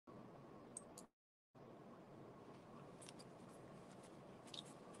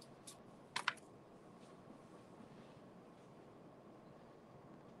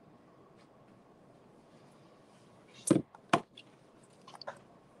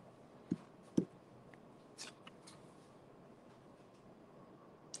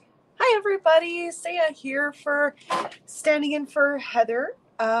everybody, Saya here for standing in for Heather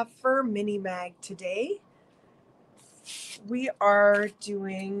for miniMAG today. We are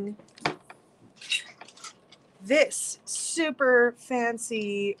doing this super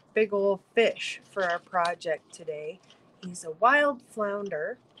fancy big old fish for our project today. He's a wild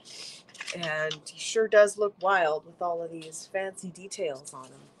flounder and he sure does look wild with all of these fancy details on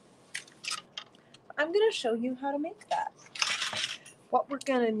him. I'm going to show you how to make that. What we're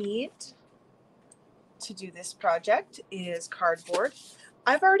going to need to do this project is cardboard.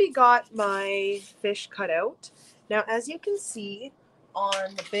 I've already got my fish cut out. Now, as you can see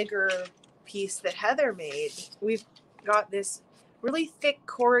on the bigger piece that Heather made, we've got this really thick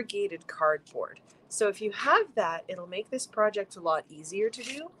corrugated cardboard. So if you have that, it'll make this project a lot easier to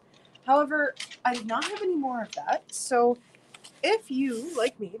do. However, I did not have any more of that. So if you,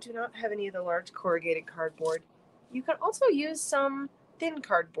 like me, do not have any of the large corrugated cardboard, you can also use some thin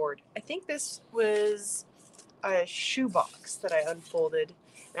cardboard. I think this was a shoebox that I unfolded,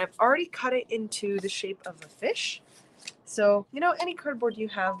 and I've already cut it into the shape of a fish. So, any cardboard you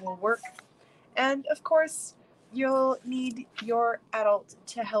have will work. And of course, you'll need your adult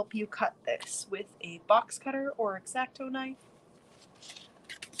to help you cut this with a box cutter or X-Acto knife.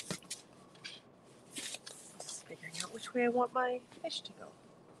 Just figuring out which way I want my fish to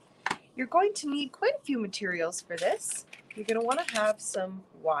go. You're going to need quite a few materials for this. You're going to want to have some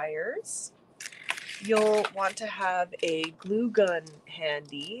wires. You'll want to have a glue gun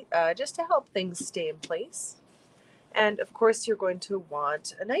handy just to help things stay in place. And of course, you're going to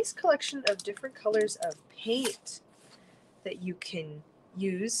want a nice collection of different colors of paint that you can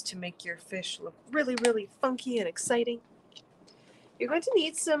use to make your fish look really, really funky and exciting. You're going to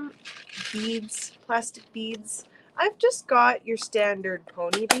need some beads, plastic beads. I've just got your standard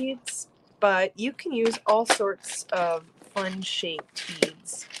pony beads, but you can use all sorts of fun shaped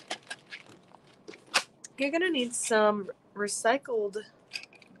beads. You're going to need some recycled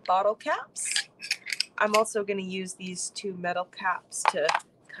bottle caps. I'm also going to use these two metal caps to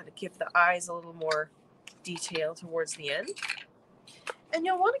kind of give the eyes a little more detail towards the end. And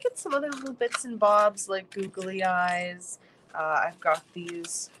you'll want to get some other little bits and bobs like googly eyes. I've got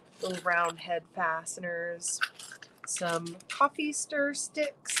these little round head fasteners, some coffee stir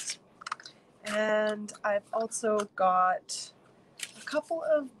sticks, and I've also got a couple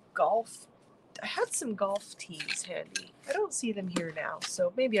of I had some golf tees handy. I don't see them here now,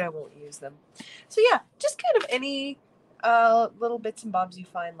 so maybe I won't use them. So yeah, just kind of any little bits and bobs you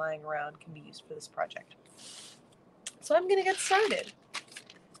find lying around can be used for this project. So I'm going to get started.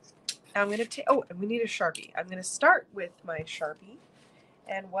 I'm going to take, and we need a Sharpie. I'm going to start with my Sharpie,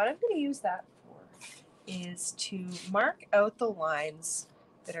 and what I'm going to use that for is to mark out the lines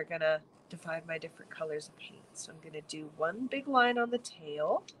that are going to divide my different colors of paint. So I'm going to do one big line on the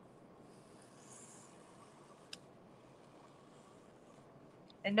tail.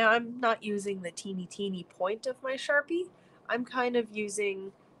 And now I'm not using the teeny point of my Sharpie. I'm kind of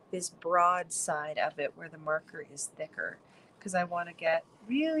using this broad side of it where the marker is thicker, because I want to get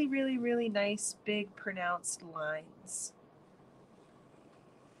really, really, really nice, big, pronounced lines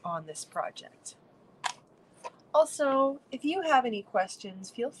on this project. Also, if you have any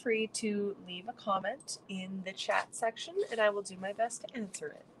questions, feel free to leave a comment in the chat section and I will do my best to answer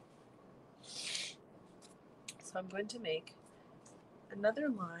it. So I'm going to make another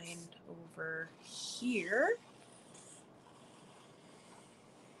line over here.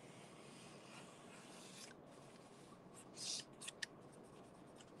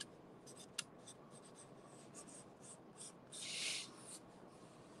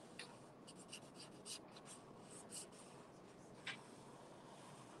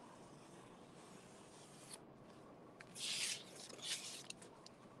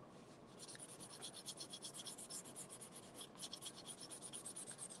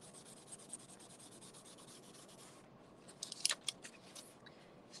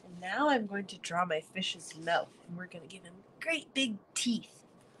 Now I'm going to draw my fish's mouth, and we're going to give him great big teeth.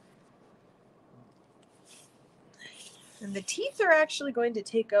 And the teeth are actually going to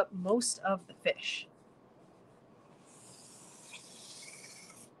take up most of the fish.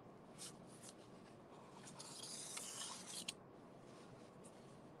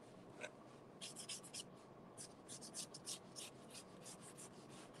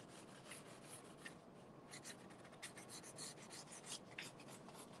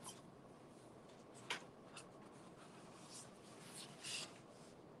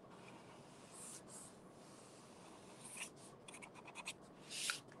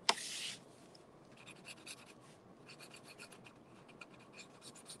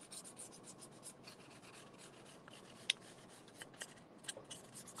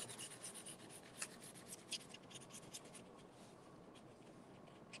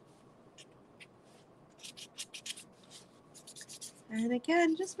 And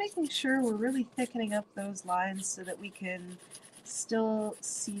again, just making sure we're really thickening up those lines so that we can still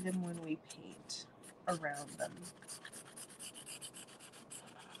see them when we paint around them.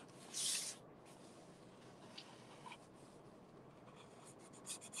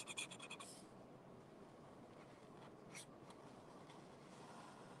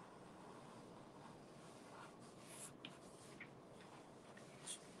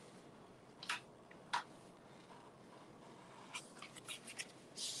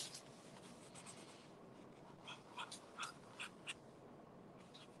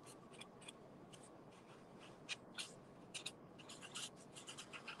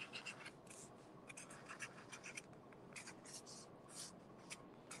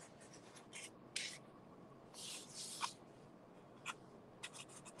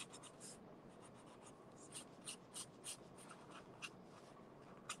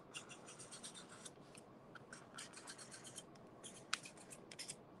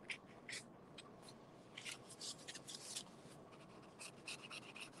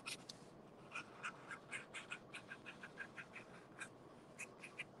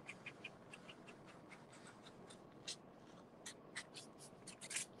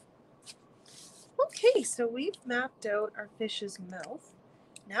 Okay, so we've mapped out our fish's mouth.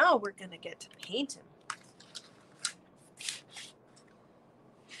 Now we're going to get to paint him.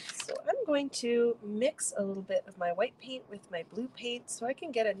 So I'm going to mix a little bit of my white paint with my blue paint so I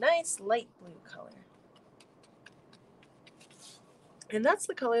can get a nice light blue color. And that's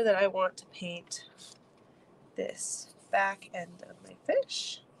the color that I want to paint this back end of my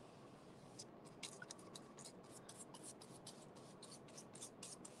fish.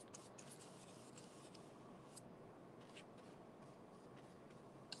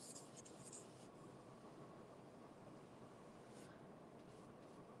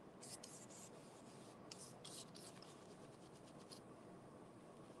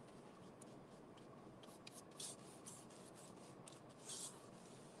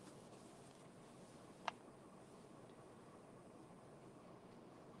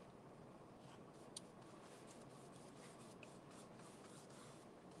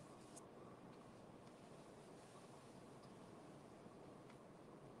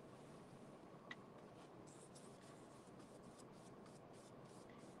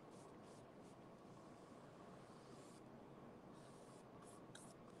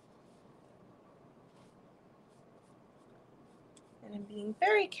 And I'm being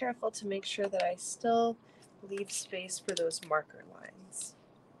very careful to make sure that I still leave space for those marker lines.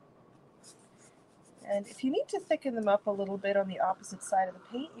 And if you need to thicken them up a little bit on the opposite side of the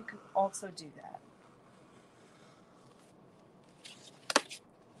paint, you can also do that.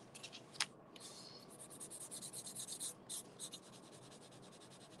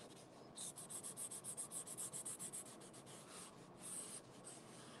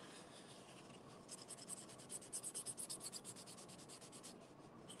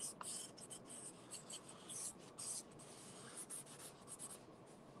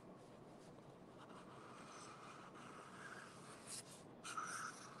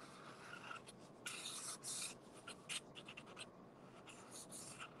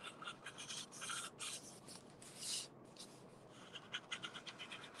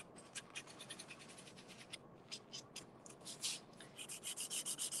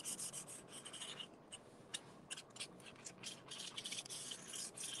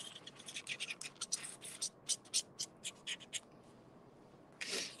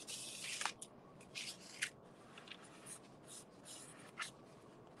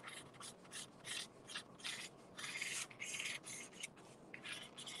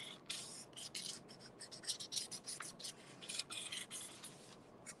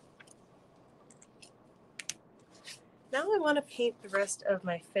 Now I want to paint the rest of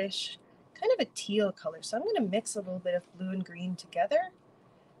my fish kind of a teal color. So I'm going to mix a little bit of blue and green together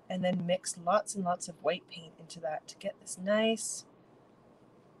and then mix lots and lots of white paint into that to get this nice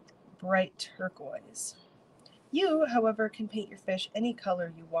bright turquoise. You, however, can paint your fish any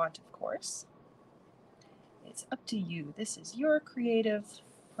color you want, of course. It's up to you. This is your creative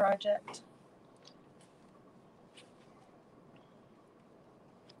project.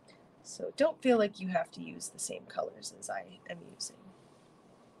 So don't feel like you have to use the same colors as I am using.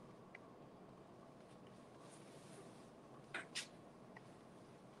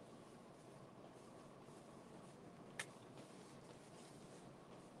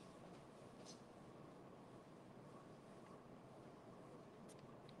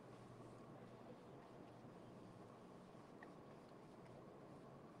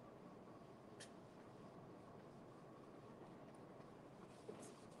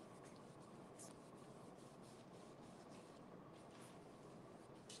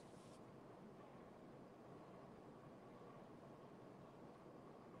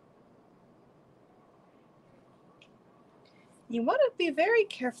 You want to be very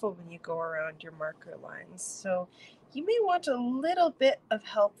careful when you go around your marker lines. So you may want a little bit of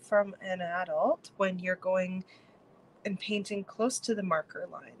help from an adult when you're going and painting close to the marker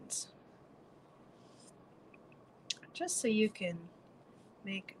lines, just so you can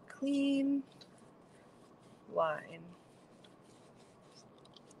make a clean line.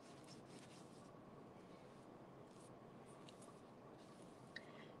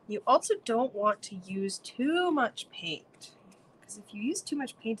 You also don't want to use too much paint, because if you use too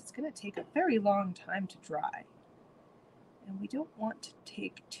much paint, it's going to take a very long time to dry. And we don't want to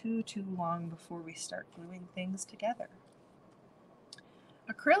take too long before we start gluing things together.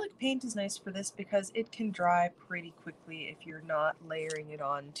 Acrylic paint is nice for this because it can dry pretty quickly if you're not layering it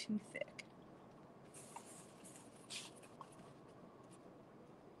on too thick.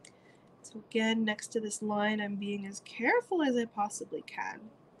 So again, next to this line, I'm being as careful as I possibly can.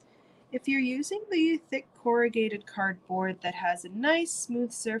 If you're using the thick corrugated cardboard that has a nice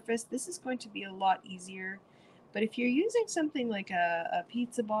smooth surface, this is going to be a lot easier. But if you're using something like a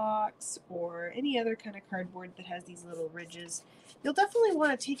pizza box or any other kind of cardboard that has these little ridges, you'll definitely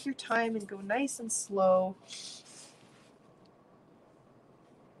want to take your time and go nice and slow.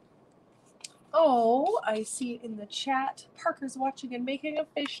 Oh, I see in the chat, Parker's watching and making a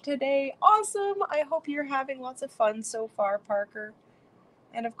fish today. Awesome! I hope you're having lots of fun so far, Parker.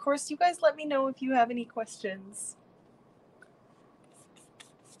 And of course, you guys let me know if you have any questions.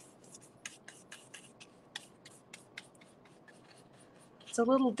 It's a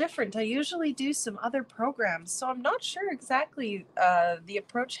little different. I usually do some other programs, so I'm not sure exactly the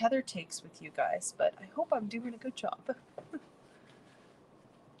approach Heather takes with you guys, but I hope I'm doing a good job.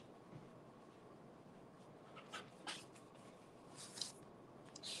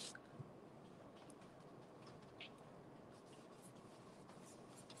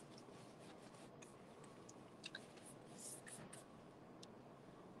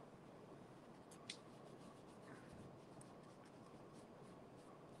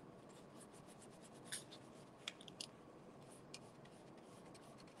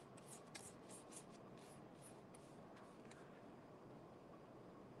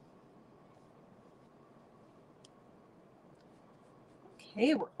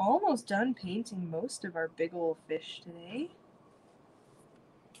 Okay, we're almost done painting most of our big ol' fish today.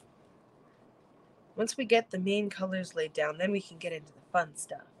 Once we get the main colors laid down, then we can get into the fun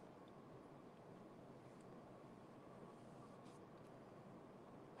stuff.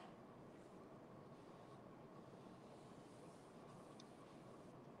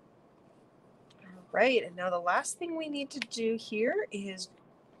 Right, and now the last thing we need to do here is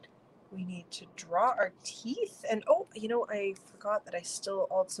we need to draw our teeth. And oh, you know, I forgot that I still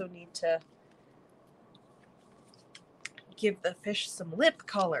also need to give the fish some lip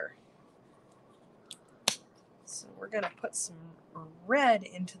color. So we're going to put some red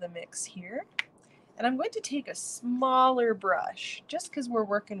into the mix here. And I'm going to take a smaller brush, just because we're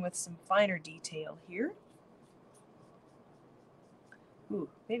working with some finer detail here. Ooh,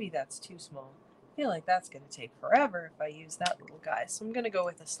 maybe that's too small. I feel like that's going to take forever if I use that little guy, so I'm going to go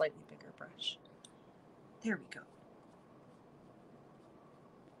with a slightly bigger brush. There we go.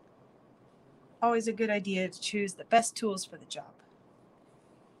 Always a good idea to choose the best tools for the job.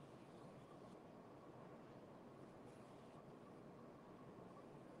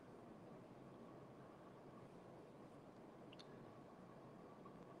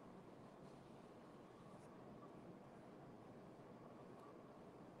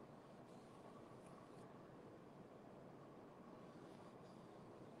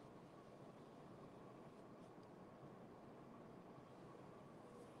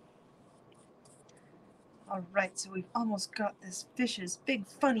 Alright, so we've almost got this fish's big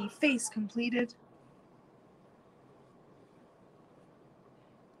funny face completed.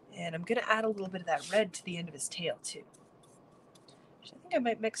 And I'm going to add a little bit of that red to the end of his tail too. I think I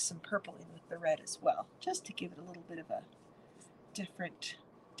might mix some purple in with the red as well, just to give it a little bit of a different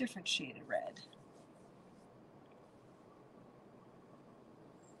shade of red.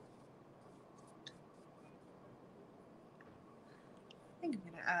 I think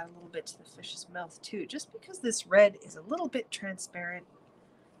I'm going to add a little bit to the fish's mouth too, just because this red is a little bit transparent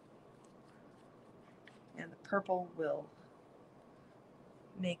and the purple will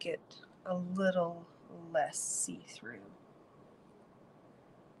make it a little less see-through.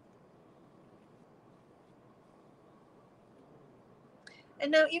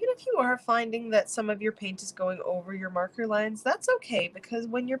 And now, even if you are finding that some of your paint is going over your marker lines, that's okay, because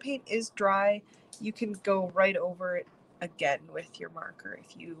when your paint is dry, you can go right over it again with your marker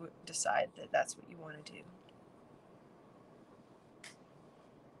if you decide that that's what you want to do.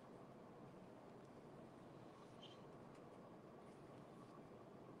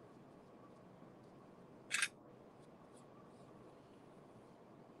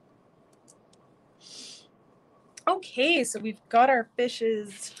 Okay, so we've got our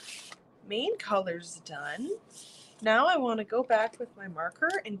fish's main colors done. Now I want to go back with my marker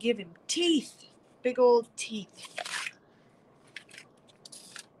and give him teeth, big old teeth.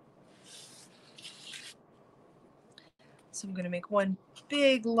 So I'm going to make one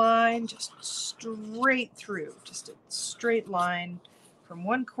big line just straight through, just a straight line from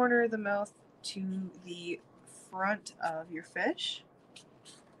one corner of the mouth to the front of your fish.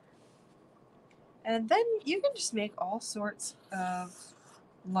 And then you can just make all sorts of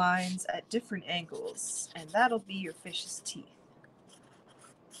lines at different angles, and that'll be your fish's teeth.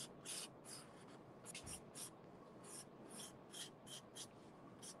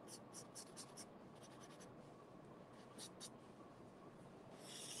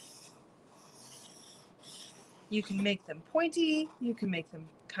 You can make them pointy, you can make them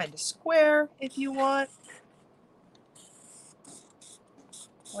kind of square if you want.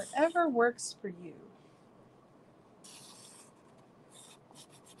 Whatever works for you.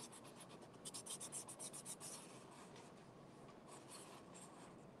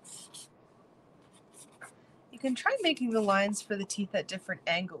 You can try making the lines for the teeth at different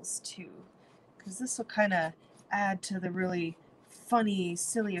angles too, because this will kind of add to the really funny,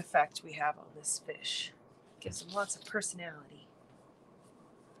 silly effect we have on this fish. Gives him lots of personality.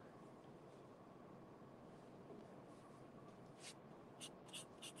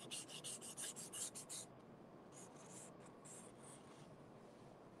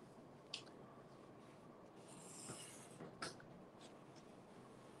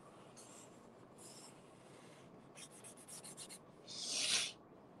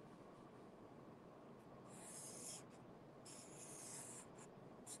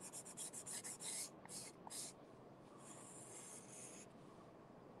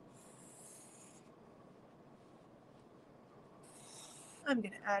 I'm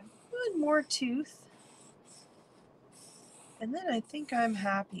going to add one more tooth, and then I think I'm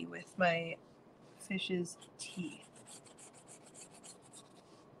happy with my fish's teeth.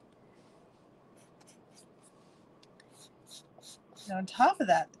 Now on top of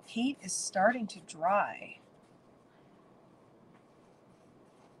that, the paint is starting to dry.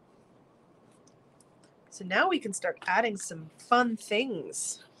 So now we can start adding some fun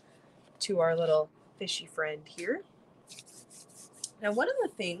things to our little fishy friend here. Now one of the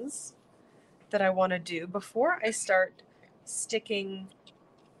things that I want to do before I start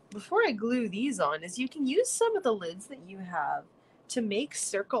before I glue these on, is you can use some of the lids that you have to make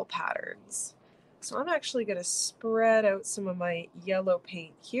circle patterns. So I'm actually going to spread out some of my yellow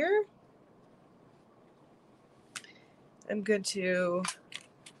paint here. I'm going to,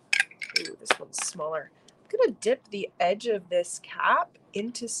 ooh, this one's smaller. I'm going to dip the edge of this cap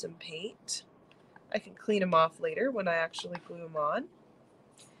into some paint. I can clean them off later when I actually glue them on.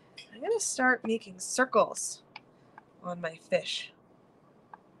 I'm going to start making circles on my fish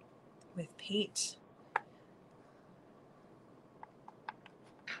with paint.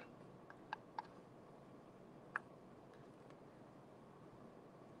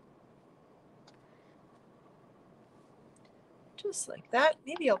 Just like that.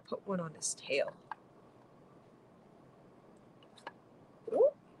 Maybe I'll put one on his tail.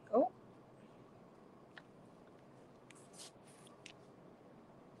 Oh, oh.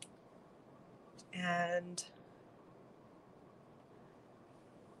 And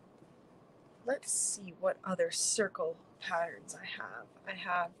let's see what other circle patterns I have. I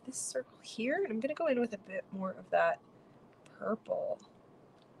have this circle here, and I'm going to go in with a bit more of that purple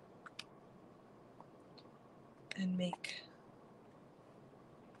and make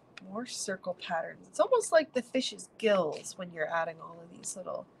more circle patterns. It's almost like the fish's gills when you're adding all of these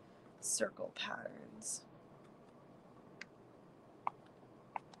little circle patterns.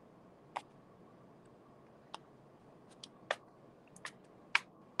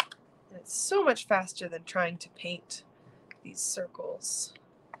 And it's so much faster than trying to paint these circles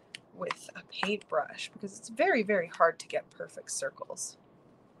with a paintbrush, because it's very, very hard to get perfect circles.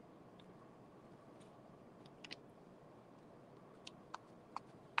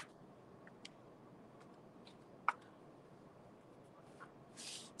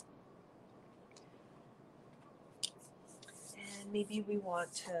 And maybe we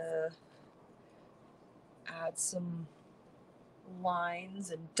want to add some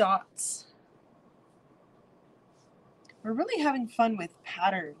lines and dots. We're really having fun with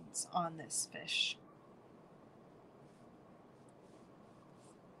patterns on this fish.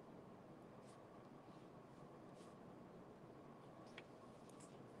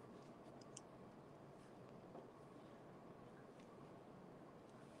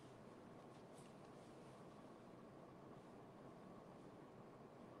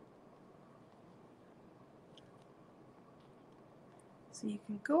 So you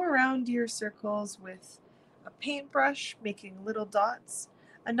can go around your circles with a paintbrush, making little dots.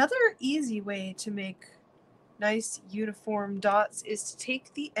 Another easy way to make nice uniform dots is to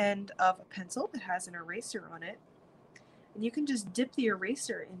take the end of a pencil that has an eraser on it, and you can just dip the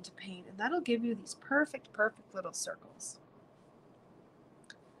eraser into paint, and that'll give you these perfect little circles.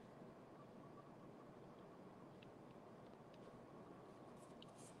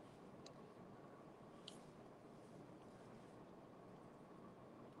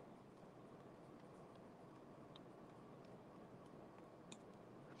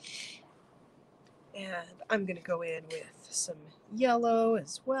 And I'm going to go in with some yellow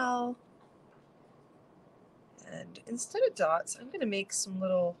as well. And instead of dots, I'm going to make some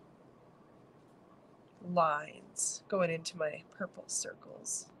little lines going into my purple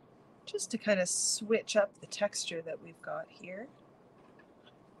circles, just to kind of switch up the texture that we've got here.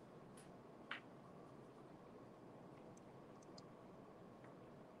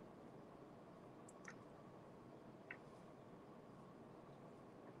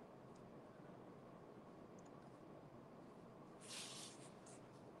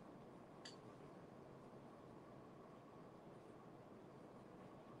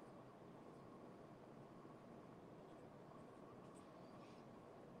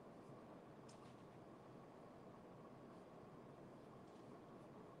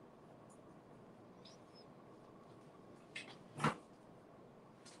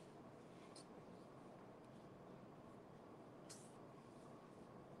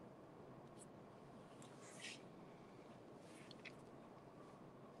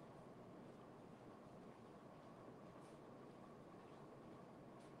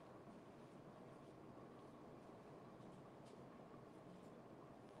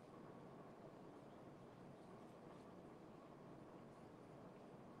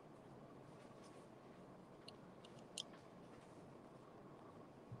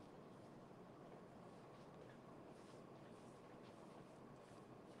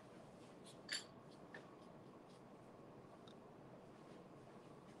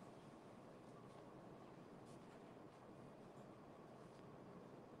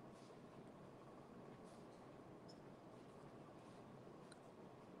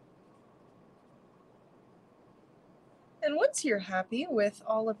 And once you're happy with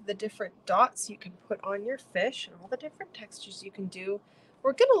all of the different dots you can put on your fish and all the different textures you can do,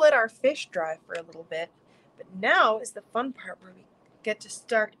 we're going to let our fish dry for a little bit. But now is the fun part where we get to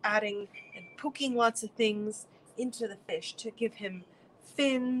start adding and poking lots of things into the fish to give him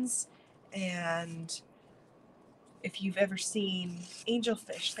fins. And if you've ever seen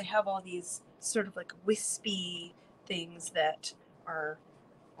angelfish, they have all these sort of like wispy things that are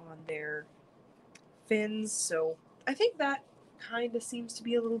on their fins. So I think that kind of seems to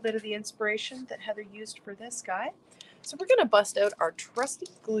be a little bit of the inspiration that Heather used for this guy. So we're going to bust out our trusty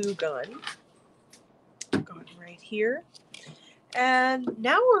glue gun, going right here. And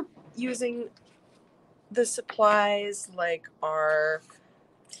now we're using the supplies like our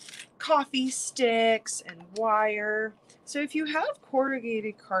coffee sticks and wire. So if you have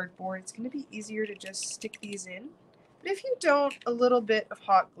corrugated cardboard, it's going to be easier to just stick these in. But if you don't, a little bit of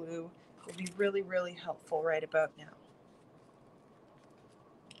hot glue will be really helpful right about now.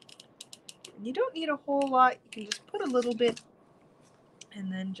 You don't need a whole lot. You can just put a little bit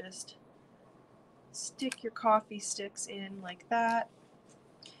and then just stick your coffee sticks in like that.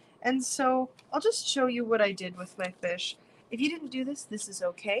 And so I'll just show you what I did with my fish. If you didn't do this, this is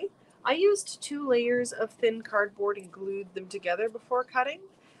okay. I used 2 layers of thin cardboard and glued them together before cutting.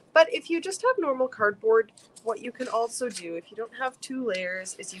 But if you just have normal cardboard, what you can also do, if you don't have 2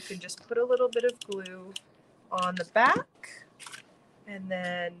 layers, is you can just put a little bit of glue on the back and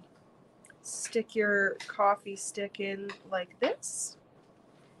then stick your coffee stick in like this.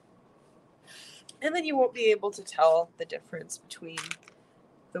 And then you won't be able to tell the difference between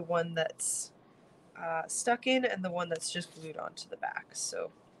the one that's stuck in and the one that's just glued onto the back.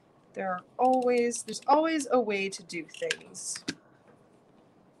 So there's always a way to do things. I'm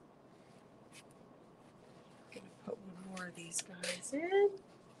gonna put one more of these guys in.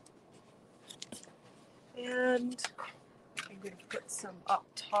 And I'm gonna put some up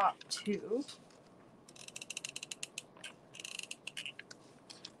top too.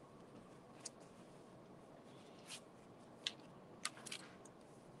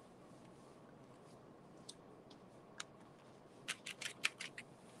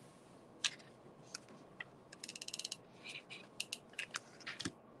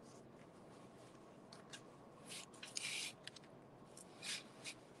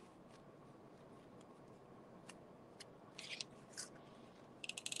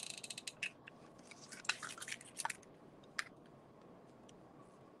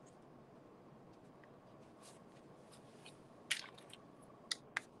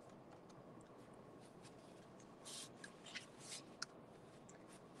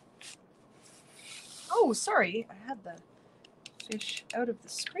 Oh, sorry, I had the fish out of the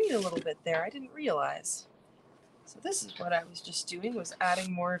screen a little bit there. I didn't realize. So this is what I was just doing, was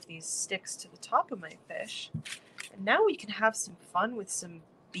adding more of these sticks to the top of my fish. And now we can have some fun with some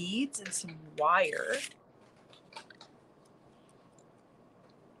beads and some wire.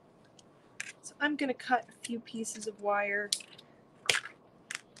 So I'm going to cut a few pieces of wire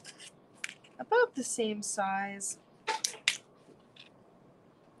about the same size.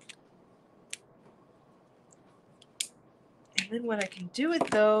 And then what I can do with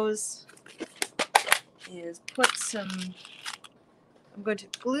those is put some, I'm going to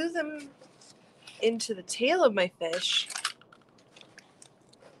glue them into the tail of my fish.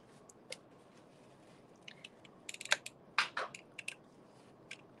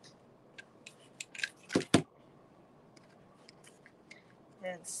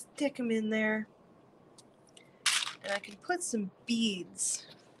 And stick them in there. And I can put some beads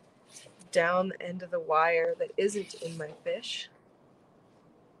down the end of the wire that isn't in my fish.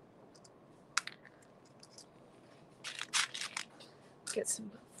 Get some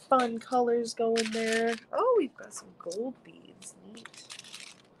fun colors going there. Oh, we've got some gold beads. Neat.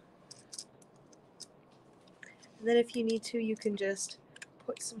 And then if you need to, you can just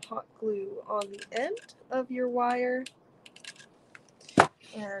put some hot glue on the end of your wire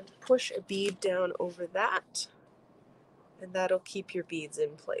and push a bead down over that, and that'll keep your beads in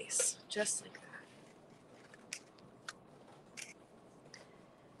place, just like that.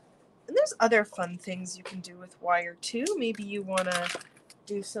 And there's other fun things you can do with wire too. Maybe you want to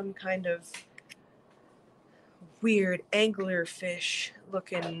do some kind of weird anglerfish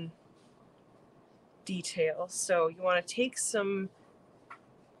looking detail. So you want to take some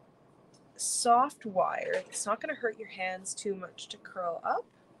soft wire that's not going to hurt your hands too much to curl up.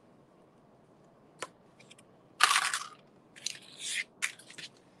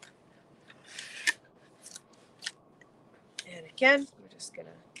 And again, we're just going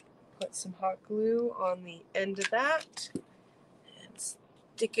to put some hot glue on the end of that and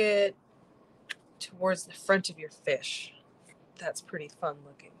stick it towards the front of your fish. That's pretty fun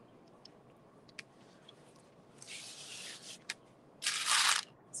looking.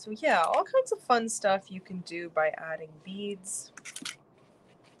 So yeah, all kinds of fun stuff you can do by adding beads.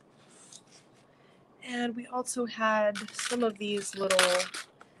 And we also had some of these little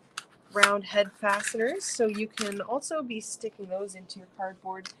round head fasteners, so you can also be sticking those into your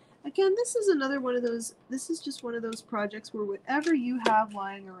cardboard. Again, this is another one of those, this is just one of those projects where whatever you have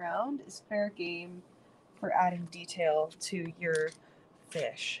lying around is fair game for adding detail to your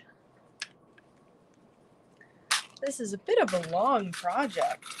fish. This is a bit of a long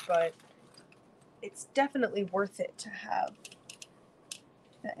project, but it's definitely worth it to have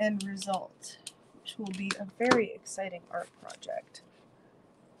the end result, which will be a very exciting art project.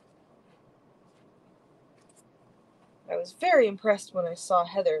 I was very impressed when I saw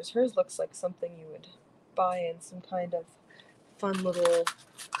Heather's. Hers looks like something you would buy in some kind of fun little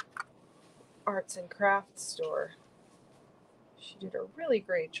arts and crafts store. She did a really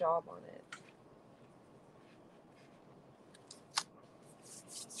great job on it.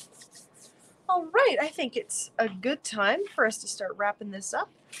 All right, I think it's a good time for us to start wrapping this up.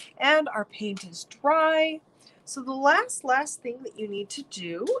 And our paint is dry. So the last thing that you need to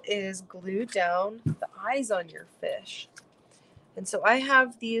do is glue down the eyes on your fish. And so I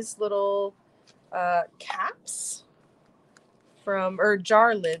have these little caps or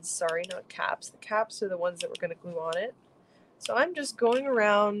jar lids, sorry, not caps. The caps are the ones that we're going to glue on it. So I'm just going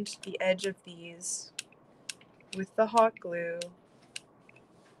around the edge of these with the hot glue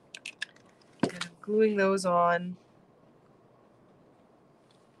and I'm gluing those on.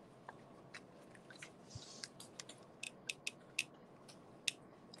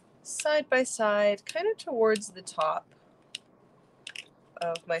 Side by side, kind of towards the top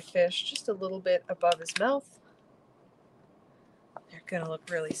of my fish, just a little bit above his mouth. They're gonna look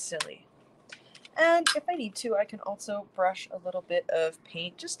really silly. And if I need to, I can also brush a little bit of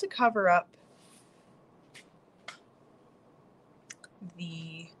paint just to cover up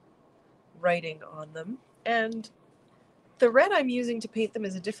the writing on them. And the red I'm using to paint them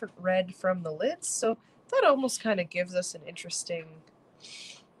is a different red from the lids, so that almost kind of gives us an interesting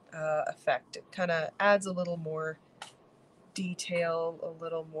effect. It kind of adds a little more detail, a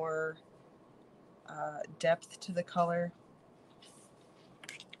little more depth to the color.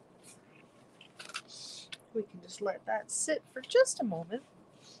 We can just let that sit for just a moment.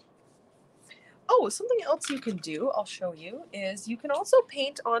 Oh, something else you can do, I'll show you, is you can also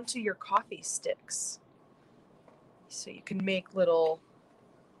paint onto your coffee sticks. So you can make little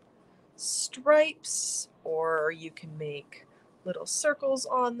stripes, or you can make little circles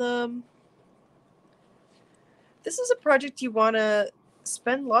on them. This is a project you want to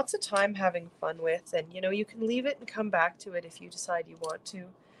spend lots of time having fun with, and you can leave it and come back to it if you decide you want to.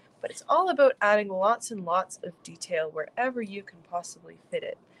 But it's all about adding lots and lots of detail wherever you can possibly fit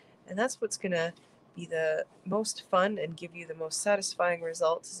it. And that's what's going to be the most fun and give you the most satisfying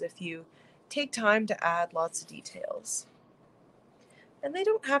results, is if you take time to add lots of details. And they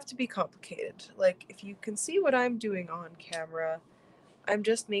don't have to be complicated. Like, if you can see what I'm doing on camera, I'm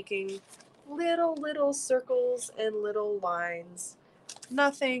just making little circles and little lines.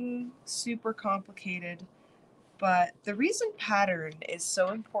 Nothing super complicated. But the reason pattern is so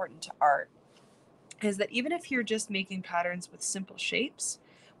important to art is that even if you're just making patterns with simple shapes,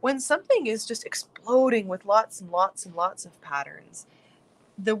 when something is just exploding with lots and lots and lots of patterns,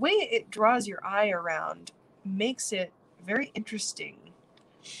 the way it draws your eye around makes it very interesting,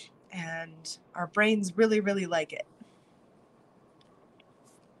 and our brains really like it.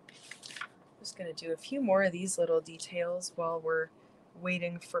 Just going to do a few more of these little details while we're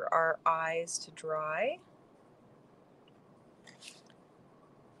waiting for our eyes to dry.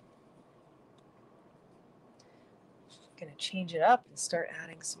 Going to change it up and start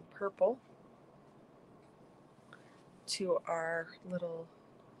adding some purple to our little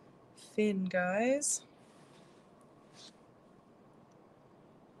fin guys.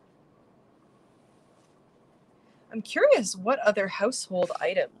 I'm curious what other household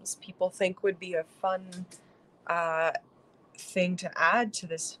items people think would be a fun thing to add to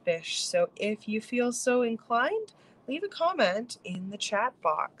this fish. So if you feel so inclined, leave a comment in the chat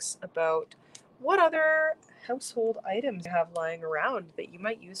box about what other household items you have lying around that you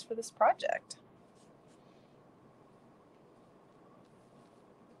might use for this project.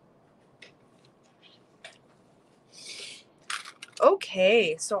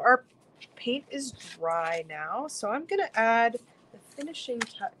 Okay, so our paint is dry now, so I'm going to add the finishing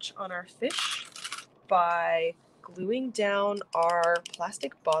touch on our fish by gluing down our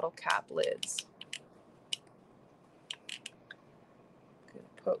plastic bottle cap lids. I'm going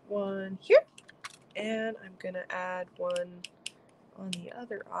to put one here, and I'm going to add one on the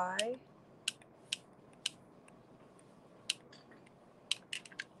other eye.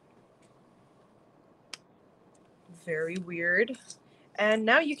 Very weird. And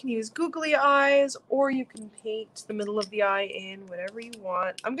now you can use googly eyes, or you can paint the middle of the eye in, whatever you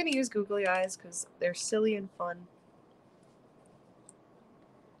want. I'm going to use googly eyes because they're silly and fun.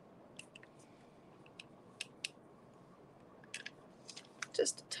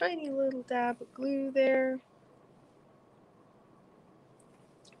 Just a tiny little dab of glue there.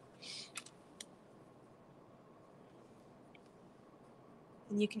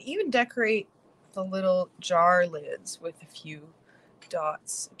 And you can even decorate the little jar lids with a few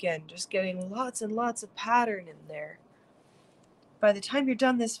dots. Again, just getting lots and lots of pattern in there. By the time you're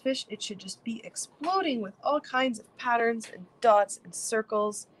done this fish, it should just be exploding with all kinds of patterns and dots and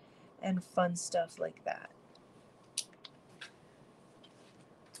circles and fun stuff like that.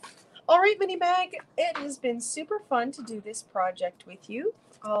 All right, miniMAG, it has been super fun to do this project with you.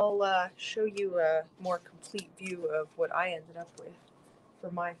 I'll show you a more complete view of what I ended up with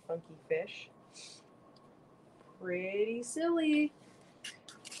for my funky fish. Pretty silly.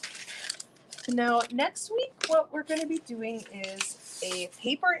 Now, next week, what we're going to be doing is a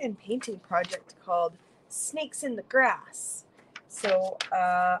paper and painting project called Snakes in the Grass. So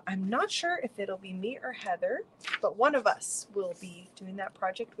I'm not sure if it'll be me or Heather, but one of us will be doing that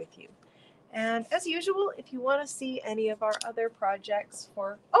project with you. And as usual, if you want to see any of our other projects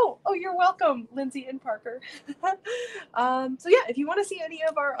oh, you're welcome, Lindsay and Parker. So yeah, if you want to see any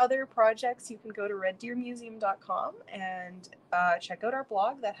of our other projects, you can go to reddeermuseum.com and check out our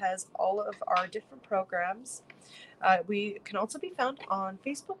blog that has all of our different programs. We can also be found on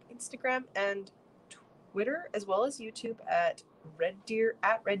Facebook, Instagram, and Twitter, as well as YouTube at Red Deer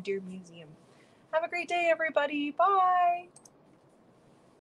Museum. Have a great day, everybody. Bye.